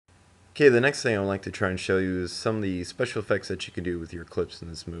Okay, the next thing I would like to try and show you is some of the special effects that you can do with your clips in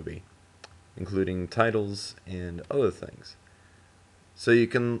this movie, including titles and other things. So you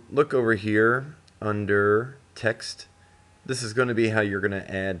can look over here under text. This is going to be how you're going to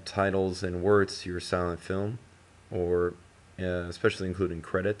add titles and words to your silent film, or especially including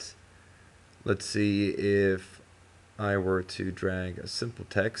credits. Let's see if I were to drag a simple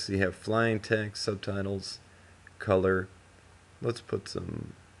text. You have flying text, subtitles, color. Let's put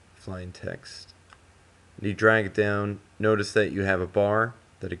some flying text. You drag it down. Notice that you have a bar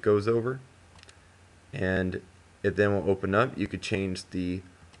that it goes over, and it then will open up. You could change the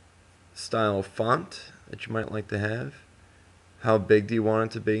style of font that you might like to have. How big do you want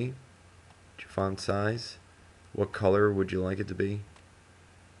it to be? Your font size. What color would you like it to be?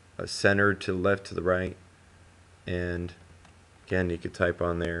 Center to the left, to the right. And again, you could type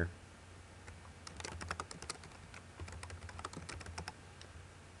on there.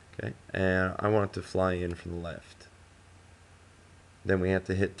 Okay, and I want it to fly in from the left. Then we have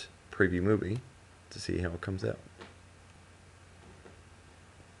to hit preview movie to see how it comes out.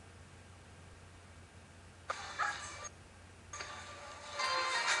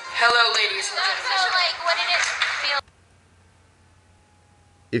 Hello, ladies and gentlemen. So, like, what did it feel?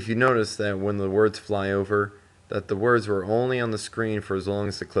 If you notice that when the words fly over, that the words were only on the screen for as long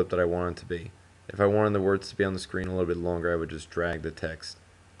as the clip that I wanted to be. If I wanted the words to be on the screen a little bit longer, I would just drag the text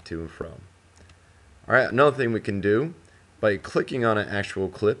to and from. Alright, another thing we can do, by clicking on an actual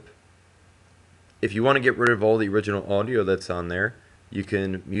clip, if you want to get rid of all the original audio that's on there, you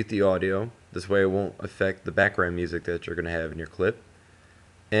can mute the audio. This way it won't affect the background music that you're going to have in your clip.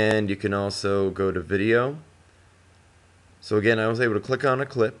 And you can also go to video. So again, I was able to click on a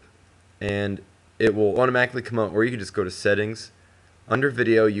clip, and it will automatically come up, or you can just go to settings. Under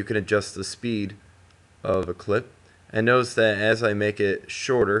video, you can adjust the speed of a clip. And notice that as I make it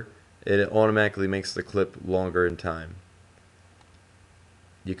shorter, it automatically makes the clip longer in time.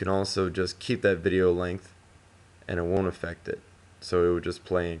 You can also just keep that video length, and it won't affect it. So it would just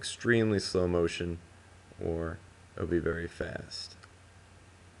play in extremely slow motion, or it will be very fast.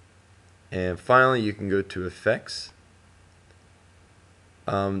 And finally, you can go to effects.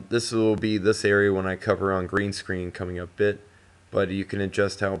 This will be this area when I cover on green screen coming up bit, but you can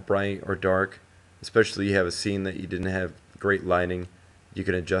adjust how bright or dark, especially you have a scene that you didn't have great lighting, you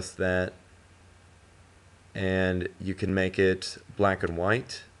can adjust that. And you can make it black and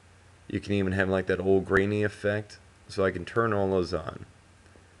white. You can even have like that old grainy effect, so I can turn all those on.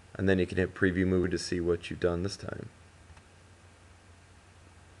 And then you can hit preview movie to see what you've done this time.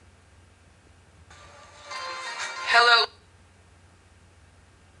 Hello.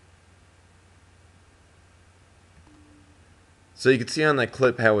 So you can see on that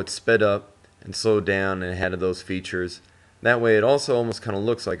clip how it sped up and slowed down and had those features. That way it also almost kind of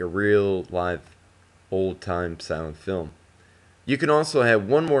looks like a real live old-time silent film. You can also have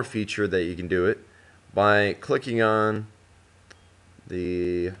one more feature that you can do it by clicking on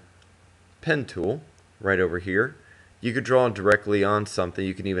the pen tool right over here. You could draw directly on something.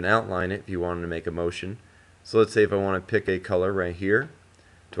 You can even outline it if you wanted to make a motion. So let's say if I want to pick a color right here.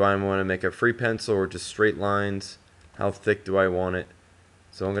 Do I want to make a free pencil or just straight lines? How thick do I want it?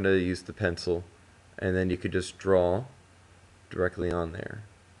 So I'm going to use the pencil, and then you could just draw directly on there.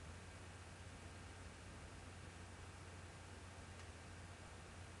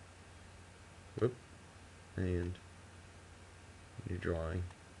 Whoop. And new drawing.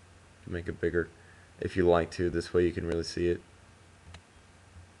 Make it bigger if you like to. This way you can really see it.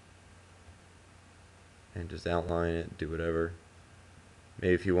 And just outline it, do whatever.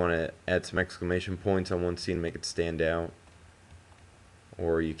 Maybe if you want to add some exclamation points on one scene, make it stand out.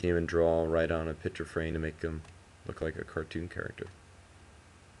 Or you can even draw right on a picture frame to make them look like a cartoon character.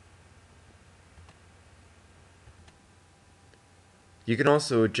 You can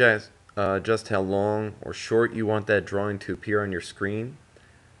also adjust how long or short you want that drawing to appear on your screen.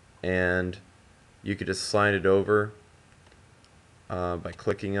 And you could just slide it over by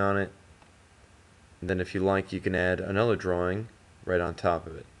clicking on it. And then if you like, you can add another drawing right on top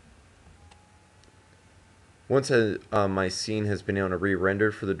of it. Once my scene has been able to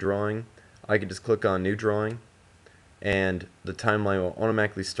re-render for the drawing, I can just click on new drawing, and the timeline will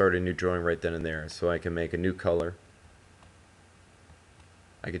automatically start a new drawing right then and there. So I can make a new color.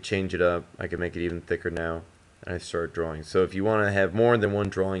 I could change it up. I can make it even thicker now, and I start drawing. So if you want to have more than one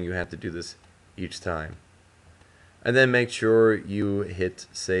drawing, you have to do this each time. And then make sure you hit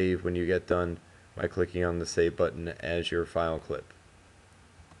save when you get done by clicking on the save button as your file clip.